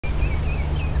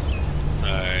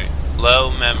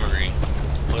Low memory.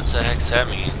 What the heck's that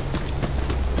mean?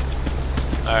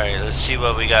 Alright, let's see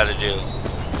what we gotta do.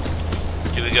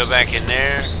 Do we go back in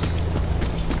there?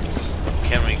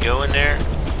 Can we go in there?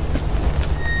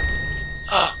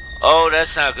 Oh,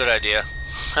 that's not a good idea.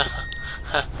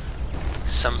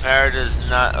 Some power does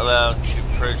not allow to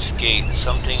approach gate.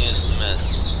 Something is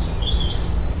amiss.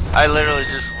 I literally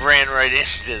just ran right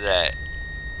into that.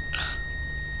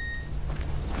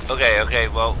 Okay,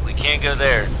 well, we can't go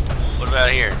there. What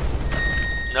about here?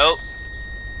 Nope.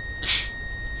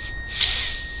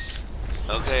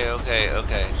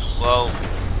 Okay. Well,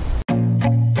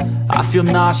 I feel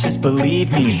nauseous,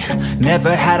 believe me.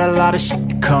 Never had a lot of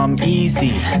shit come easy.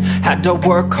 Had to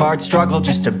work hard, struggle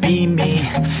just to be me.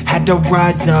 Had to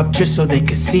rise up just so they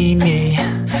could see me.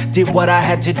 Did what I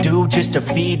had to do just to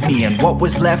feed me. And what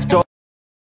was left over.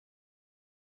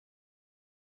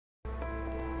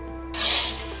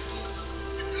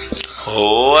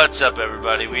 what's up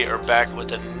everybody? We are back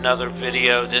with another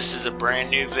video. This is a brand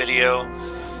new video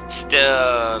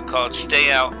called Stay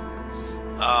Out.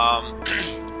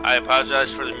 I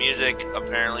apologize for the music.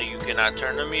 Apparently you cannot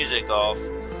turn the music off,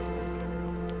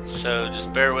 so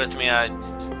just bear with me. I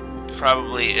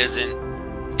probably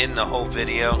isn't in the whole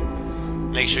video.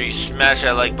 Make sure you smash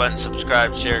that like button,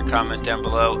 subscribe, share, comment down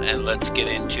below, and let's get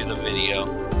into the video.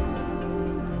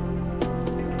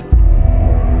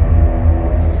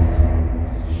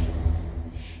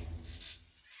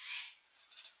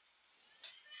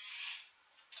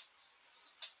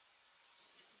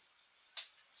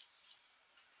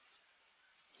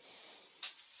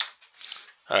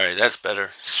 Alright, that's better.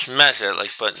 Smash that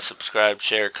like button, subscribe,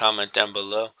 share, comment down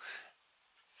below,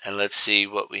 and let's see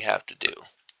what we have to do.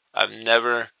 I've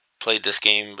never played this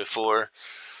game before.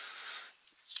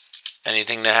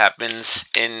 Anything that happens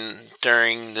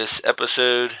during this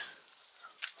episode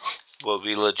will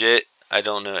be legit. I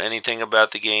don't know anything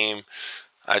about the game.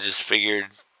 I just figured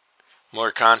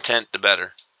more content the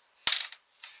better.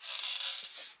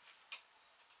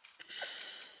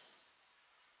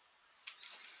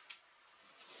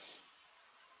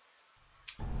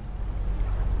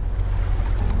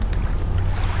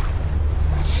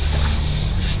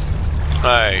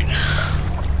 Alright,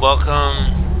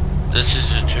 welcome. This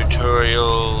is a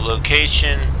tutorial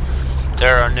location.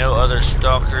 There are no other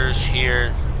stalkers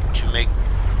here. To make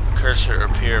cursor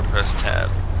appear, press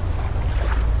tab.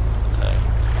 Okay.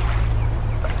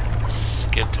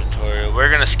 Skip tutorial. We're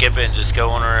gonna skip it and just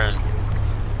go on our own.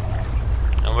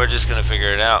 And we're just gonna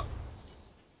figure it out.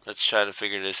 Let's try to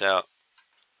figure this out.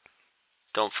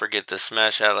 Don't forget to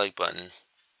smash that like button.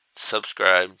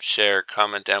 Subscribe, share,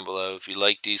 comment down below. If you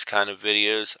like these kind of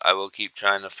videos, I will keep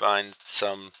trying to find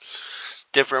some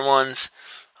different ones.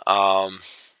 I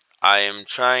am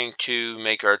trying to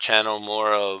make our channel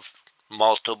more of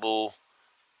multiple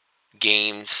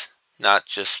games, not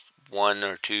just 1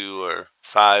 or 2 or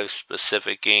 5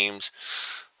 specific games.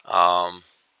 I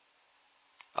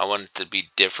want it to be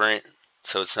different,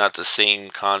 so it's not the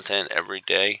same content every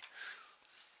day.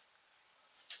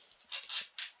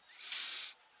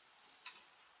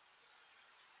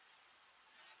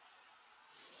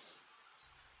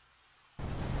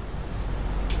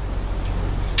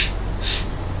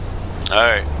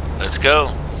 Alright, let's go.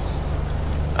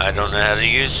 I don't know how to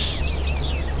use.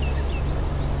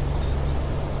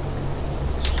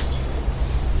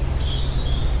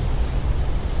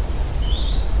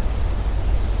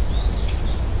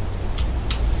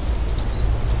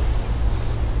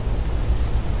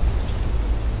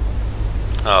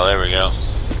 Oh, there we go.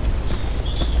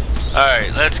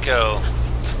 Alright, let's go.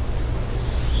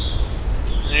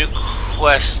 New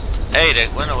quest. Hey,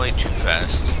 that went away too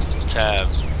fast. Tab.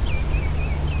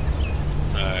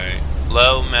 Alright,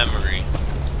 low memory.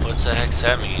 What the heck's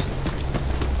that mean?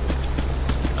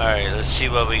 Alright, let's see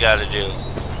what we gotta do.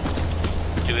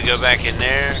 Do we go back in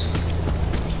there?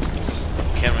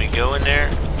 Can we go in there?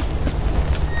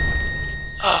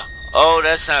 Oh,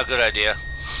 that's not a good idea.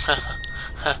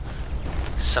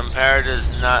 Some power does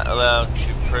not allow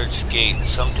to approach gate.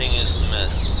 Something is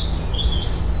amiss.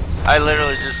 I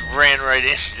literally just ran right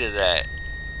into that.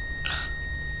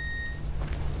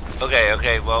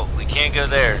 Okay, well, we can't go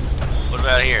there. What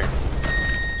about here?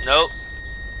 Nope.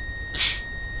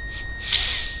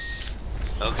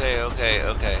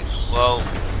 Okay. Well,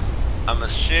 I'm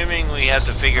assuming we have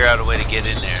to figure out a way to get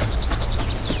in there.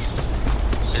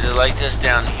 Is it like this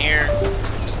down here?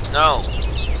 No.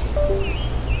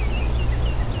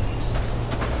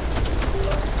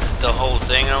 The whole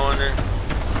thing, I wonder?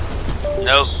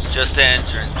 Nope, just the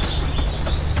entrance.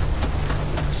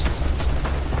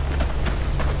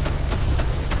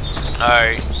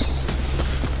 Alright.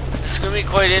 It's gonna be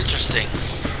quite interesting.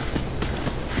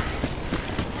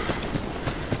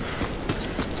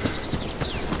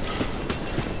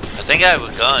 think I have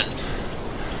a gun.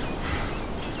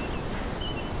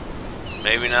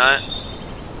 Maybe not.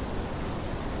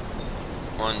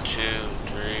 1, 2,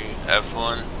 3,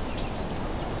 F1.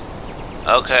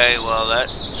 Okay, well that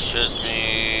shows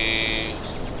me.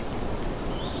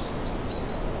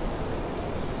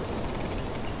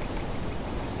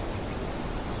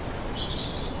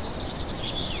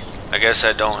 I guess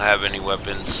I don't have any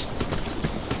weapons.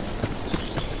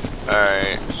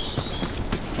 Alright.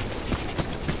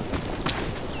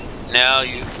 Now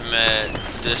you've met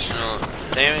additional.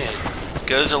 Damn it,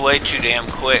 goes away too damn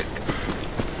quick.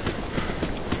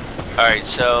 Alright,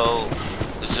 so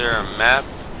is there a map?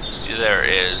 There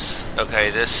is. Okay,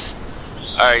 this.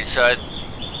 Alright, so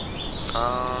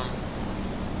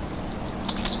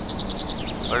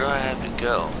where do I have to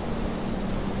go?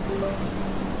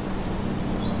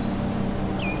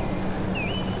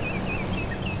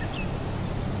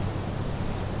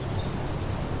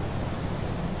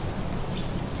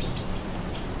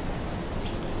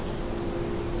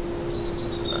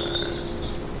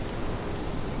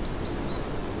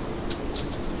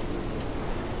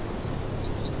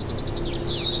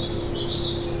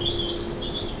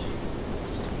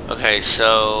 Okay,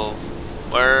 so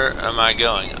where am I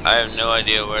going? I have no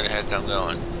idea where the heck I'm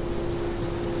going.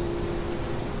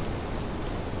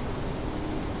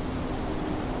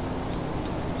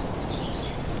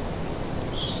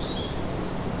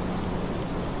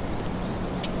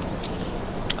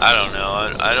 I don't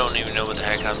know. I don't even know what the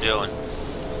heck I'm doing.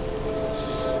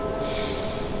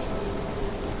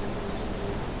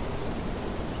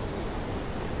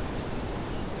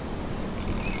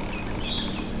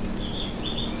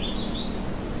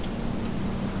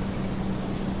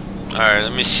 Alright,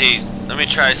 let me see. Let me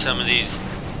try some of these.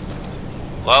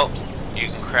 Well, you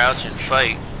can crouch and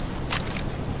fight.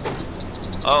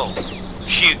 Oh,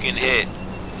 you can hit.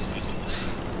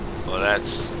 Well,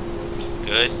 that's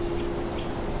good.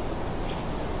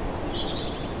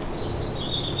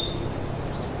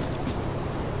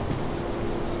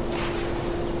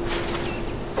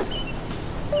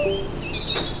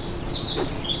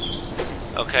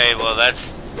 Okay, well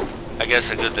that's, I guess,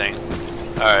 a good thing.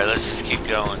 Alright, let's just keep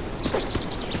going.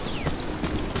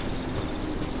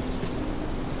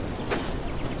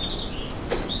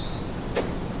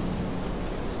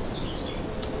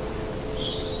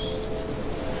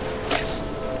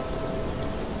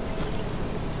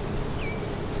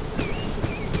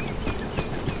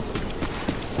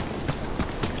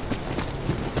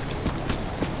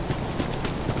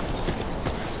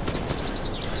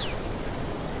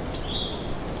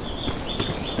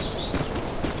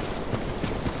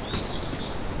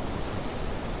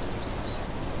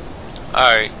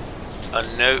 Alright, a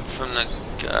note from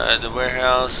the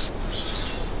warehouse.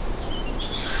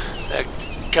 That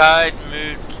guide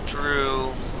moved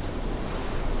through,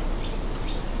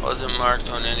 wasn't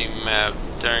marked on any map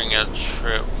during our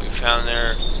trip. We found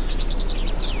there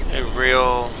a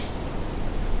real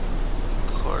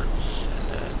quartz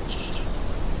and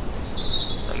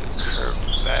like a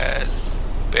curved bad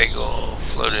bagel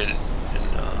floated in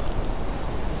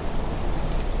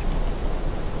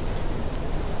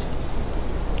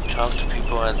talk to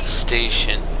people at the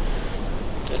station.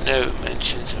 The note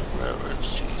mentions a railroad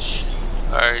station.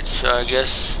 Alright, so I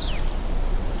guess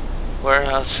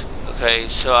warehouse. Okay,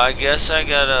 so I guess I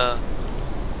gotta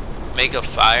make a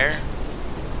fire.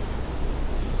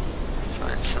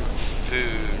 Find some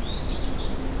food.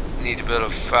 Need to build a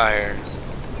fire.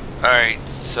 Alright,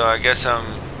 so I guess I'm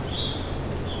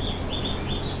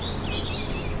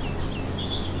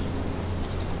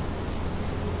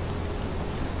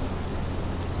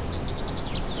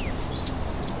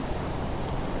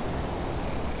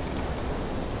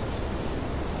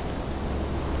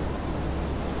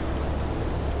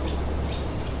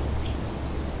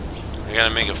I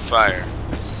gotta make a fire.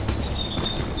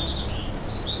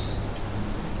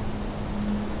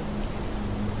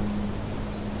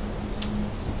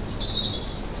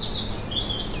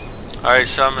 Alright,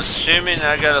 so I'm assuming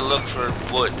I gotta look for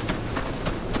wood.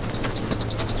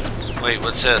 Wait,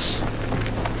 what's this?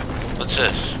 What's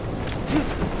this?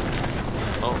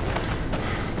 Oh.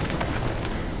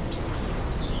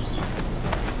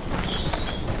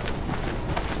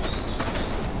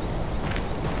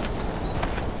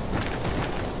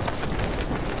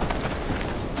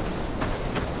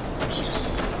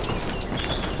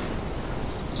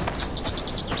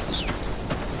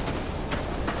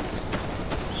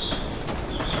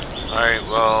 Alright,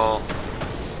 well,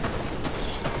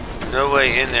 no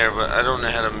way in there, but I don't know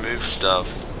how to move stuff.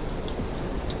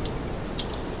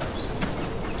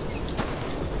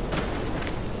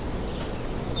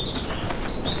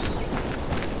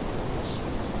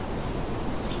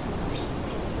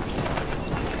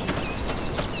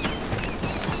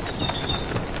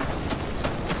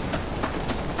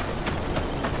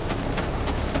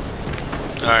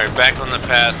 Alright, back on the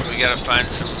path. We gotta find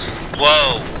some...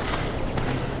 Whoa!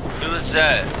 Who is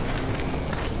that?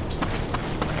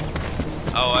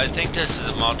 Oh, I think this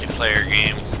is a multiplayer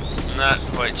game. I'm not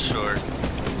quite sure.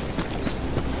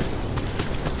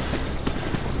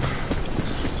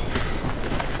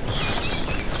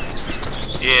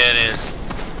 Yeah, it is.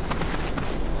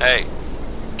 Hey,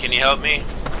 can you help me?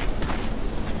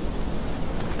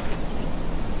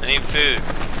 I need food.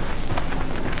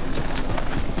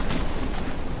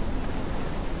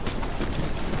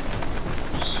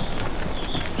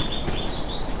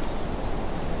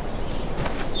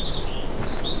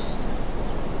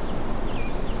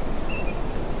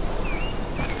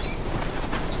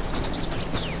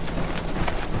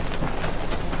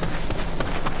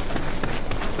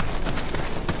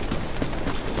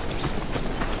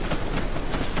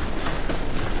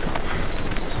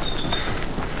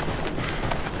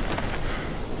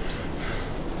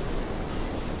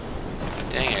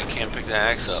 Dang, I can't pick the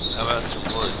axe up. How about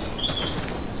some wood?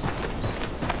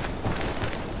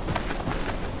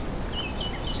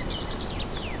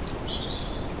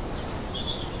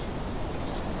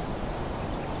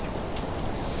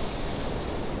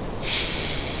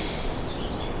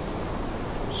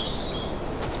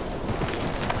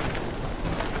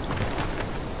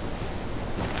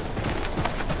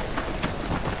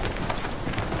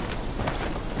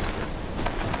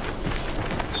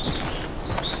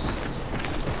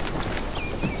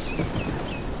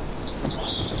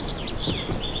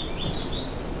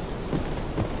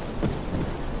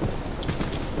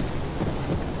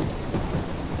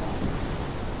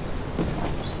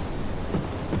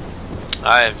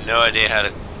 I have no idea how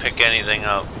to pick anything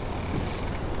up.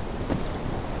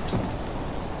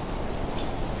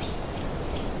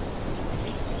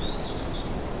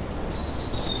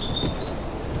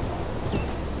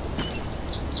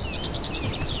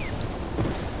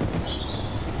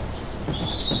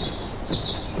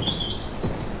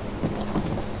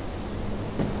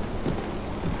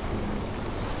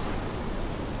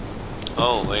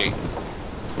 Oh, wait.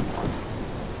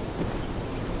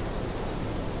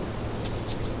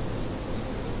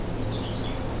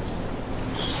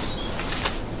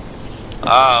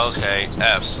 Ah, okay.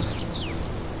 F.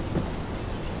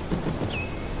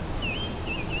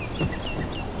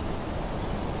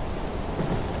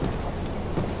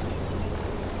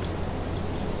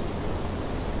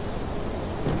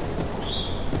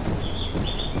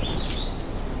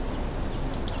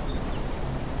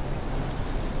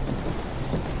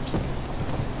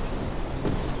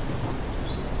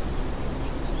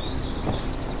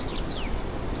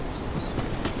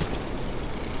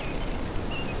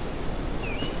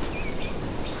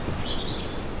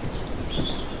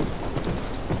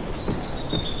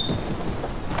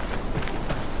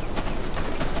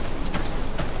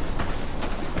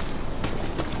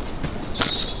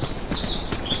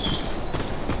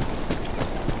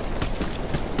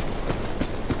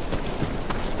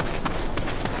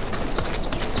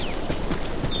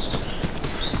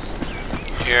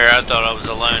 Here, I thought I was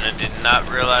alone and did not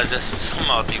realize this was a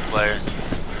multiplayer.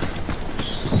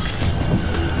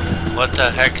 What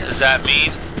the heck does that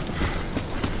mean?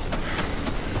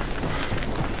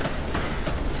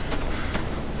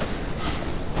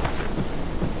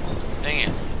 Dang it.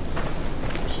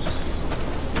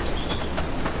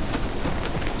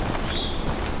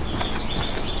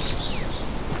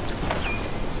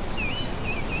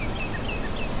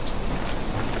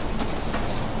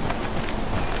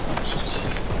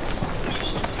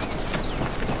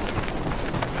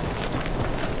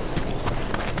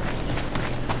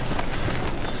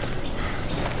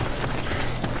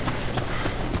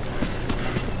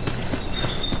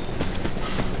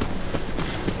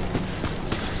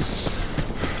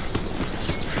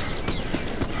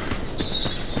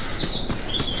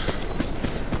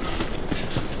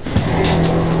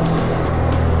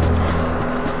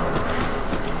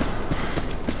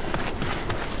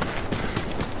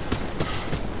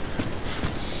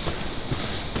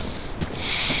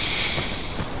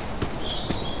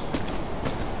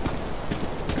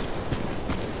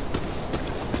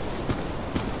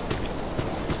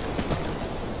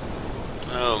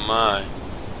 Oh my.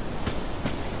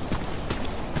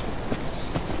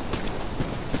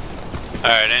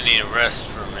 Alright, I need a rest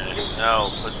for a minute.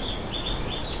 No, but...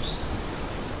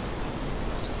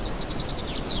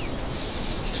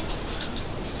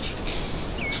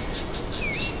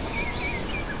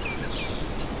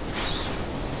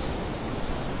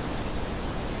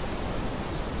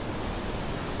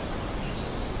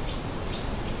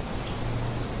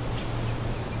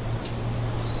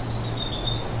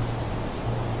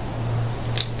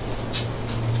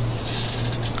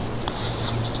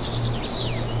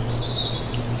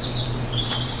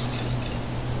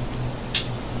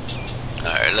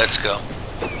 let's go.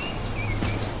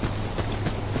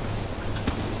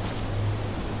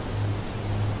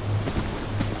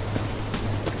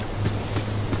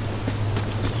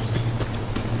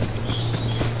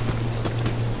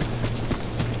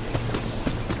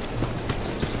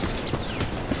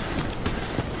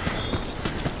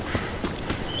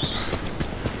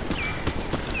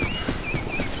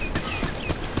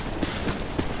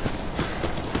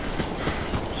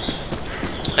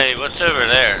 Hey, what's over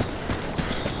there?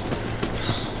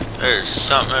 There's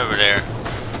something over there.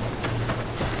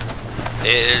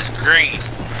 It is green.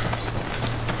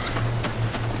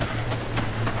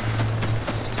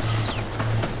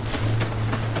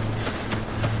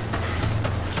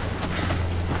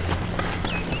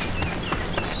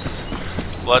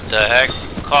 What the heck?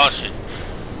 Caution.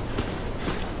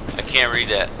 I can't read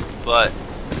that, but...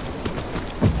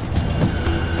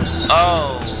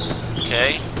 Oh,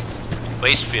 okay.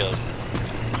 Waste field.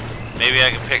 Maybe I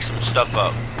can pick some stuff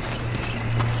up.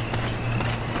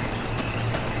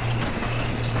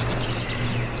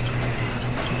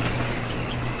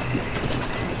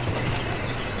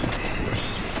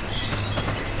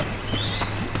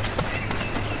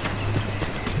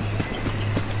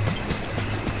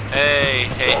 Hey,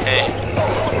 hey, hey.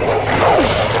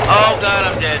 Oh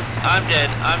god, I'm dead. I'm dead.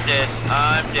 I'm dead.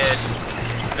 I'm dead.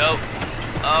 Nope.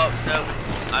 Oh, nope.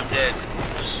 I'm dead.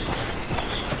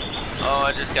 Oh,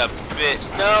 I just got bit.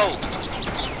 No!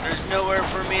 There's nowhere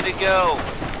for me to go.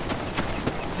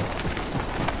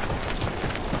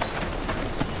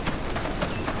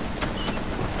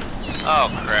 Oh,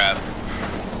 crap.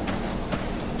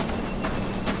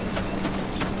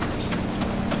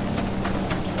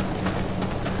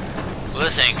 Well,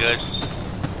 this ain't good.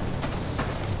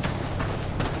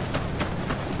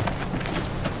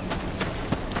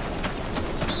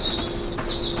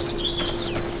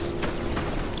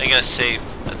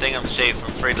 I think I'm safe.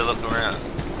 I'm afraid to look around.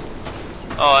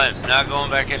 Oh, I'm not going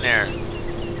back in there.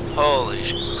 Holy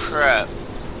crap.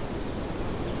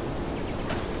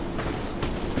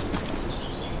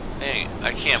 Hey,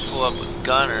 I can't pull up a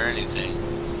gun or anything.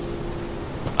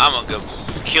 I'm gonna go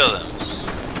kill them.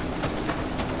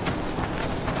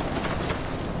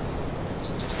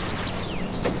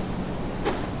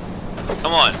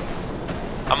 Come on.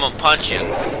 I'm gonna punch you.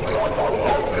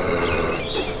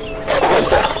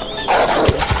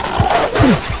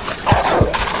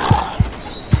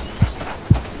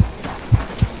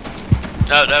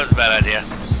 No, that was a bad idea.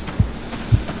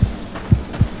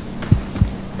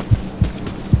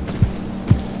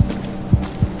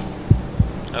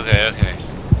 Okay, okay.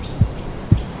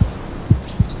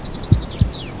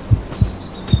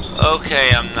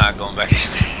 Okay, I'm not going back in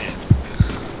there.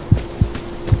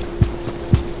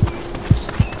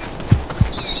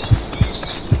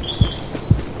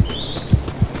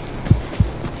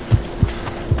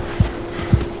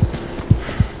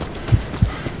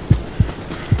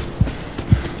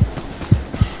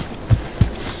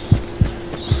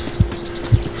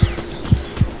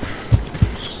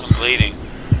 Bleeding.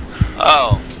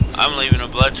 Oh, I'm leaving a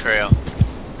blood trail.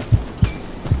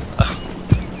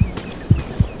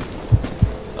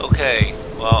 Okay,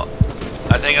 well,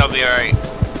 I think I'll be alright.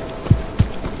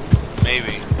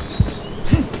 Maybe.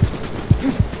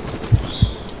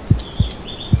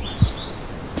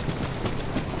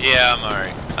 Yeah, I'm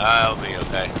alright. I'll be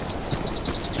okay.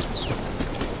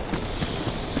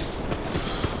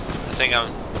 I think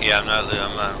I'm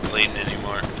not bleeding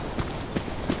anymore.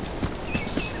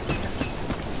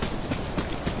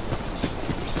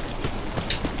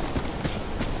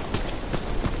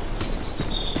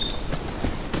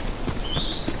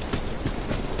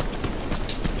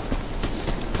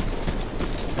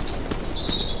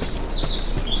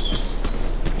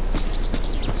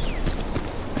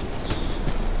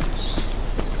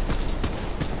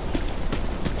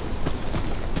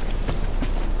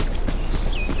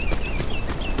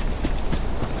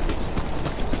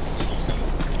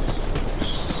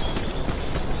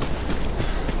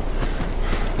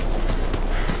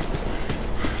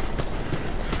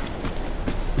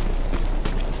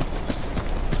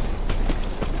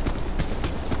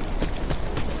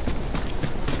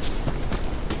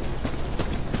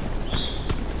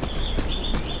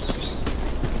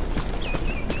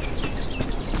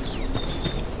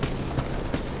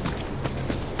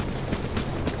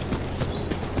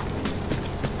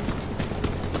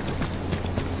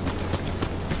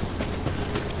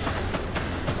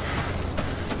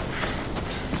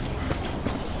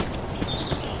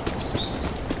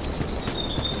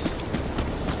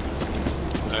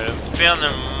 I found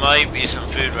there might be some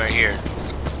food right here.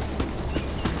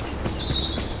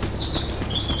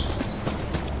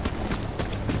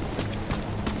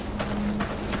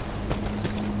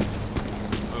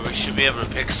 should be able to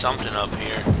pick something up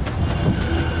here.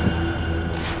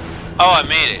 Oh, I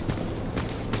made it.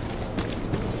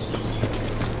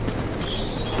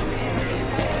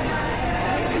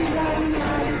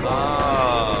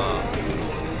 Oh.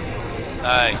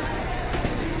 Hi.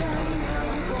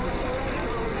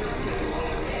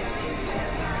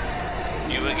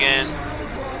 You again.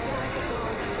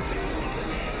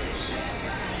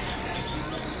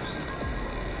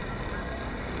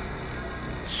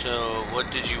 So,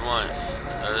 what did you want?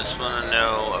 I just want to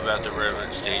know about the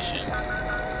railroad station.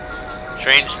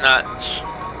 Trains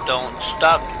don't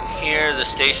stop here. The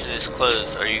station is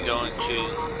closed. Are you going to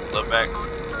Lubeck?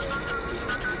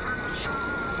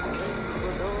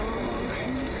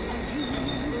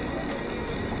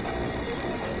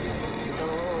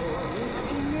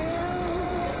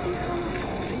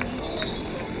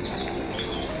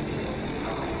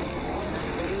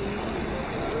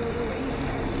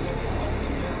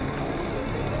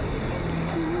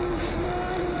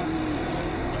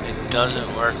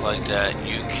 Doesn't work like that.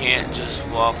 You can't just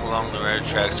walk along the railroad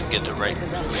tracks and get the right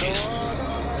place.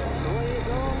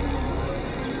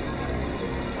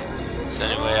 Is there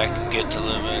any way I can get to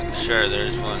Lubeck? Sure,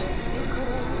 there's one.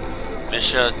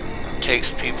 Misha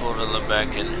takes people to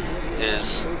Lubeck in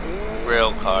his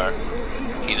rail car.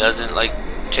 He doesn't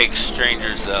take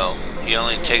strangers though. He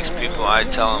only takes people I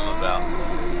tell him about.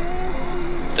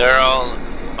 There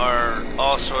are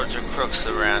all sorts of crooks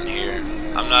around here.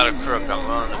 I'm not a crook, I'm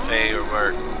willing to pay your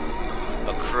work.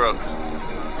 A crook.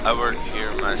 I work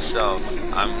here myself.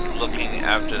 I'm looking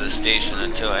after the station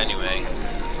until anyway.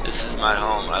 This is my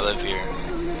home, I live here.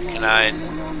 Can I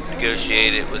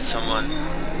negotiate it with someone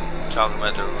talking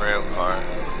about the rail car?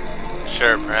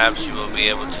 Sure, perhaps you will be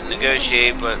able to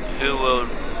negotiate, but who will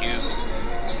you?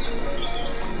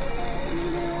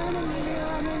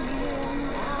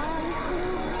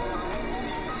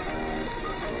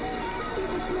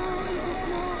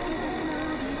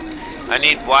 I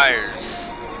need wires.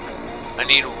 I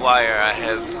need a wire. I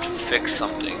have to fix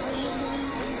something.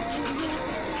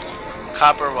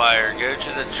 Copper wire. Go to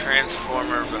the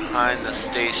transformer behind the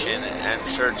station and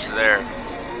search there.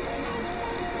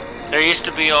 There used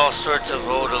to be all sorts of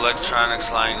old electronics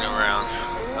lying around.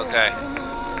 Okay.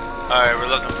 Alright, we're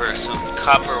looking for some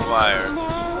copper wire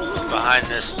behind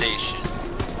this station.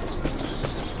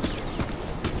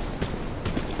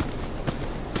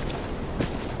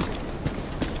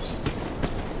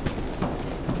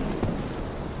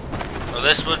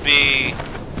 This would be,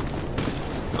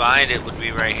 behind it would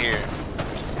be right here.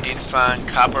 Need to find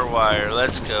copper wire.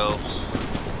 Let's go.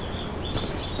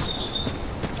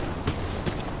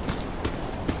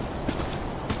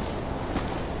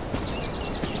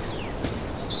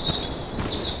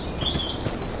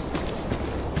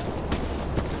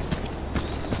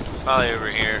 Probably over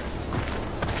here.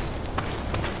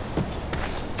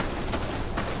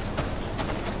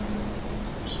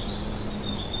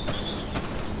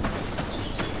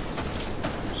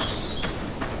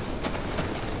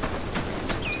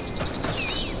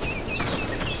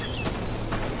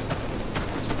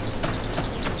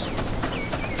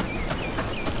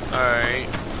 Alright,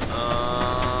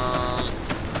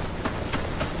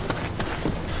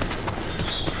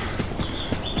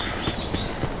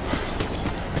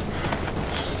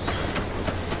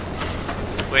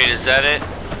 wait, is that it?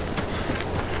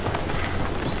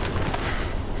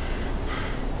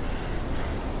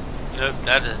 Nope,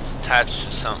 that is attached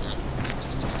to something.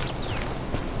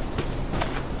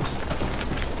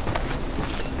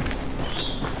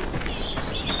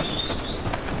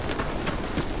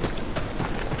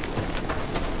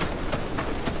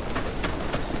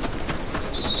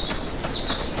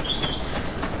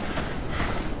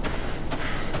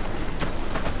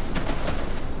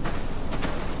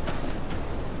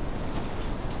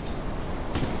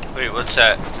 Wait, what's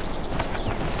that?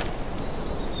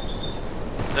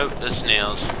 Nope, that's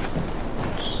nails.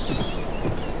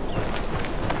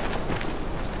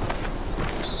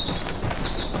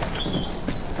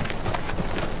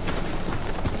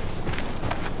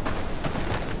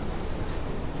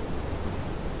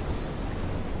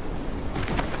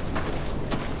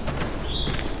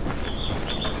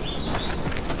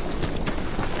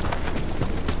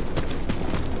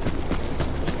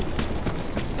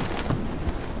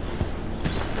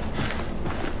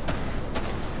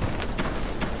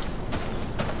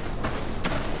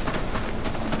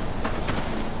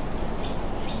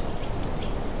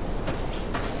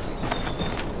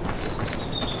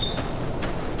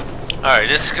 Alright,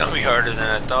 this is gonna be harder than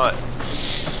I thought.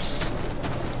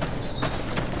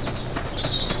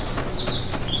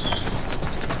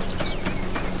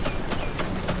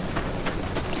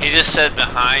 He just said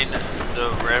behind the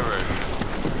river.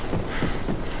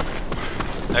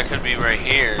 That could be right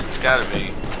here. It's gotta be.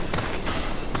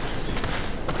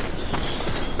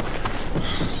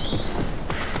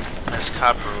 There's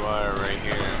copper wire right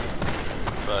here.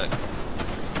 But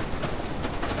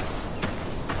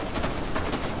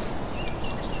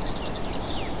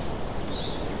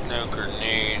no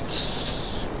grenades.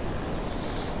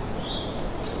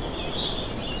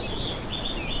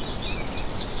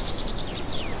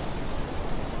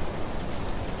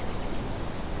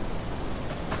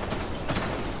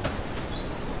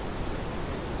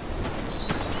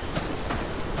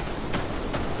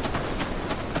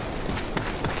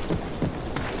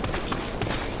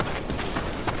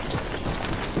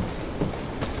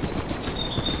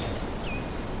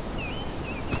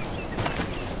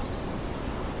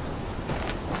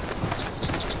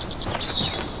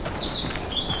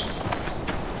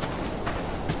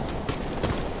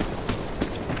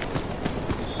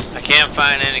 Can't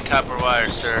find any copper wire,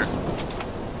 sir.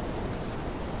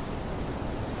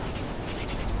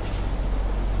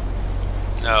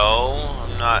 No,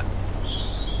 I'm not.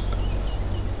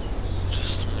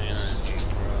 Just a minute,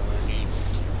 bro. I need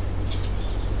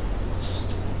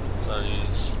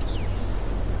buddies.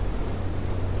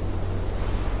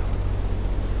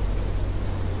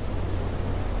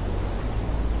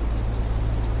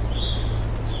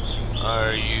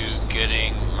 Are you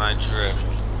getting my drift?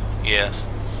 Yes.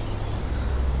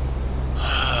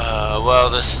 Well,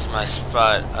 this is my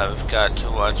spot. I've got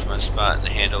to watch my spot and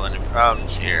handle any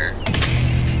problems here.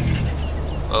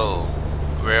 Oh,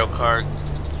 rail car.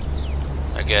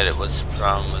 I get it. What's the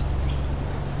problem with?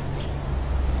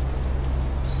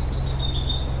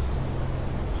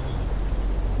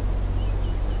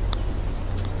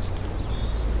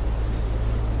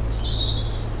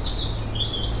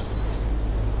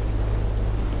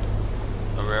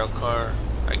 A rail car?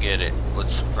 I get it.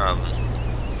 What's the problem?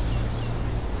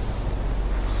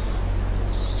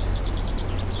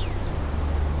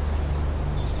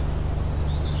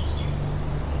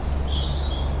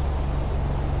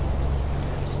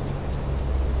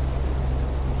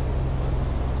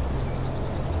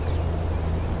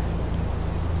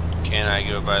 Can I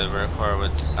go by the rail car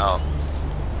without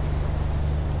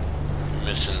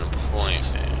missing the point,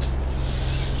 man?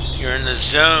 You're in the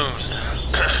zone.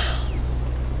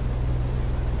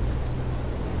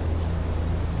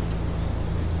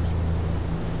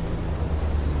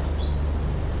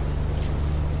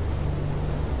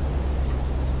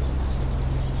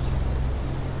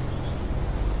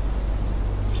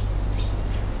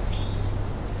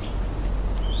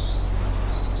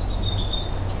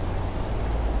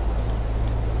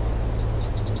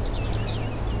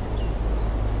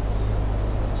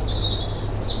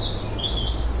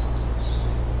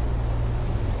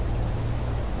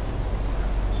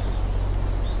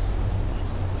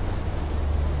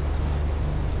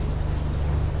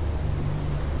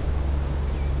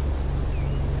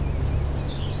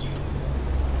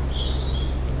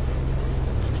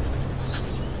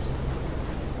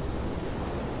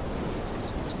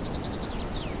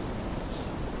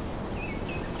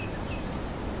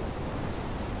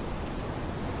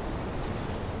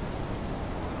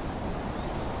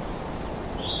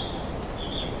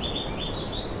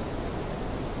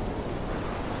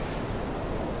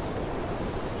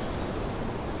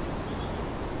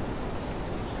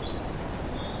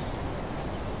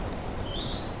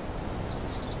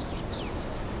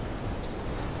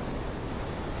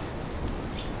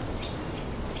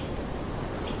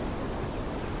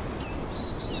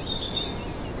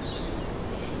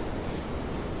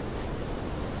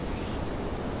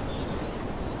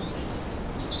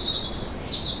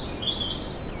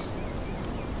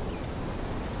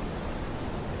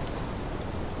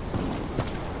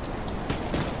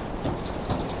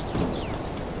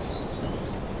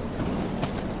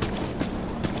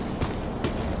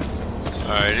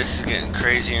 Alright, this is getting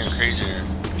crazier and crazier.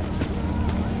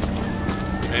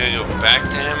 I gotta go back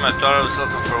to him? I thought I was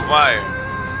looking for a wire.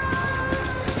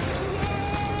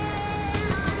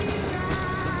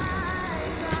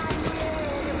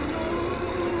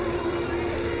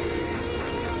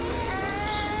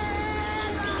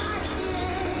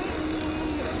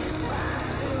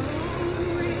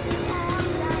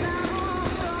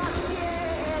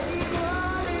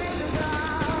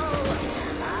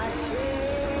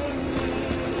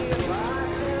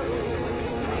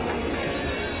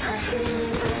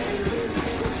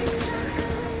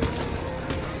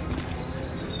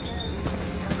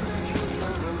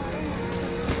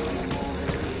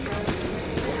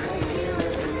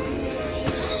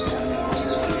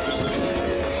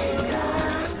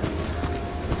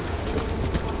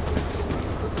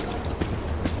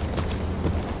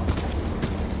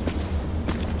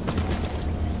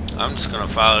 just gonna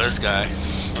follow this guy.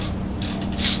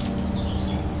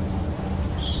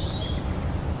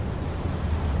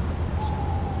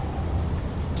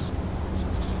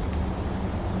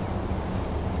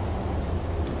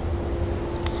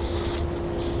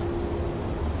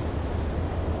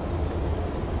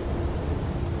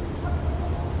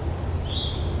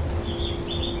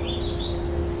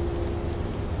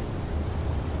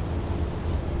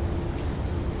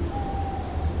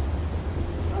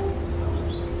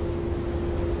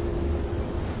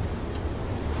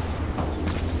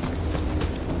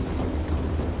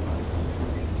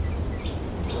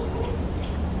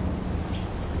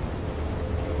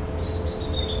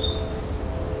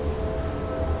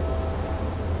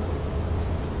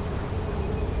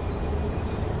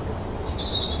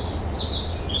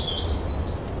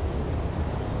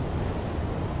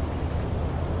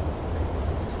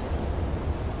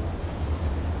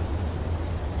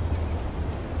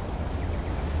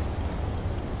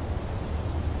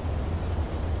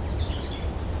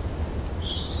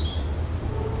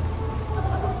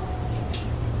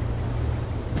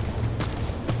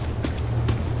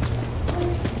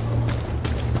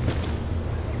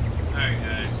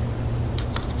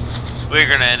 We're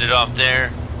gonna end it off there.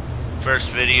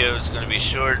 First video is gonna be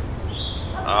short.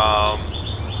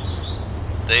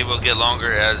 They will get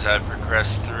longer as I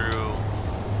progress through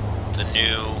the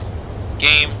new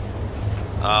game.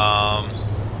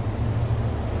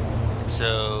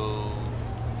 So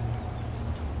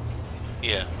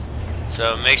yeah.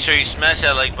 So make sure you smash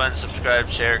that like button, subscribe,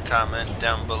 share, comment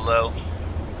down below,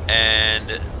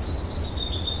 and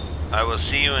I will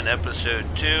see you in episode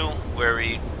 2 where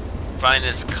we find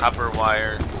this copper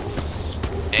wire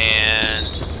and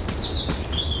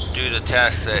do the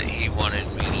task that he wanted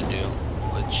me to do,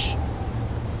 which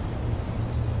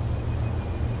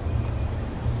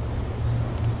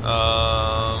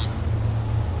oh,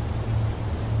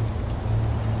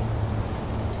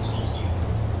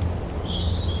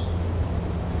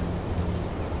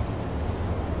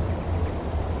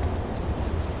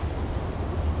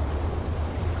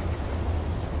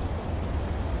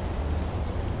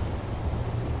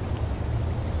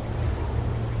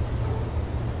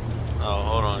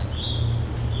 hold on.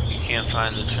 You can't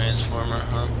find the transformer,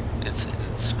 huh? It's in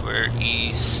square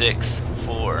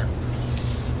E64.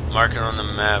 Mark it on the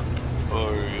map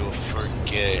or you'll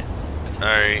forget.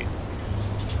 Alright.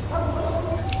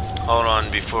 Hold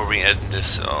on before we end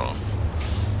this off.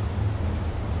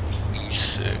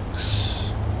 E6.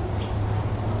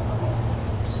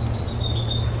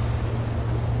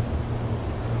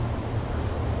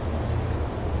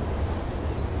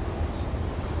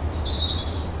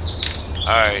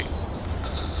 Alright.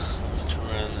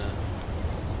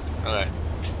 Okay.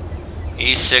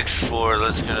 E64,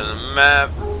 let's go to the map.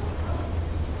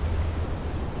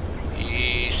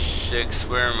 E6,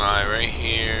 where am I? Right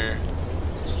here.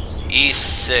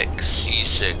 E6,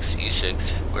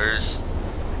 E6. Where's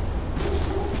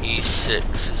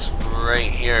E6? It's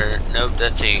right here. Nope,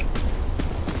 that's 8.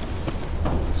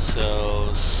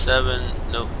 So 7,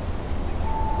 nope.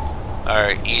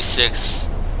 Alright,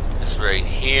 E6 is right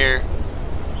here.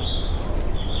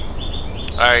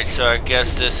 Alright, so I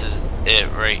guess this is it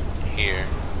right here.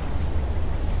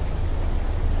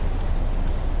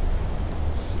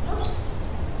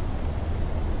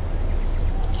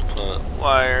 Let's put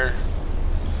wire.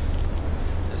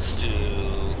 Let's do...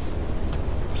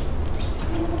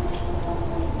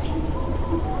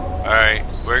 Alright,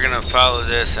 we're gonna follow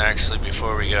this actually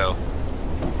before we go.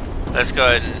 Let's go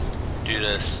ahead and do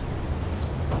this.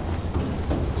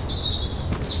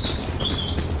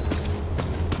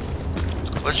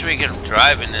 Wish we could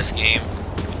drive in this game.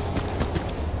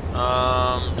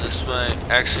 This way.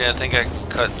 Actually, I think I can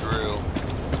cut through.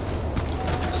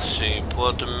 Let's see. Pull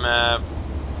up the map.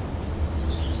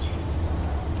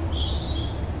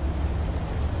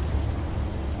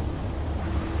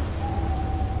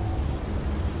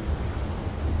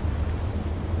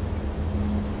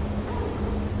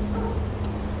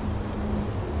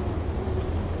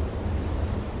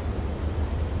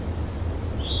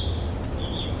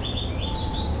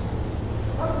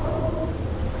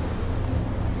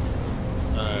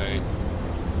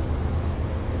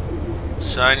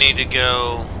 So I need to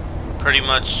go pretty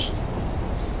much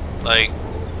like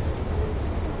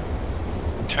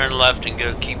turn left and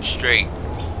go keep straight.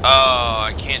 Oh,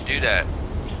 I can't do that.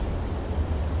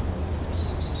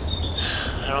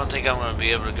 I don't think I'm going to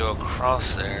be able to go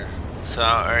across there. So,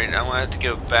 alright, I'm going to have to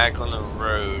go back on the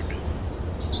road.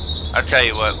 I'll tell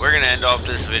you what, we're going to end off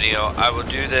this video. I will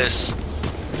do this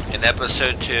in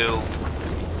episode 2.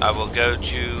 I will go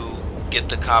to get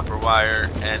the copper wire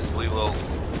and we will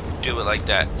do it like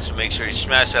that. So make sure you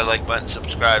smash that like button,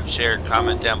 subscribe, share,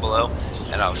 comment down below,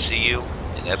 and I'll see you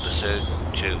in episode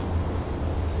 2.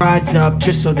 Rise up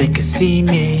just so they could see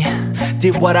me.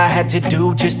 Did what I had to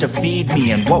do just to feed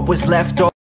me, and what was left over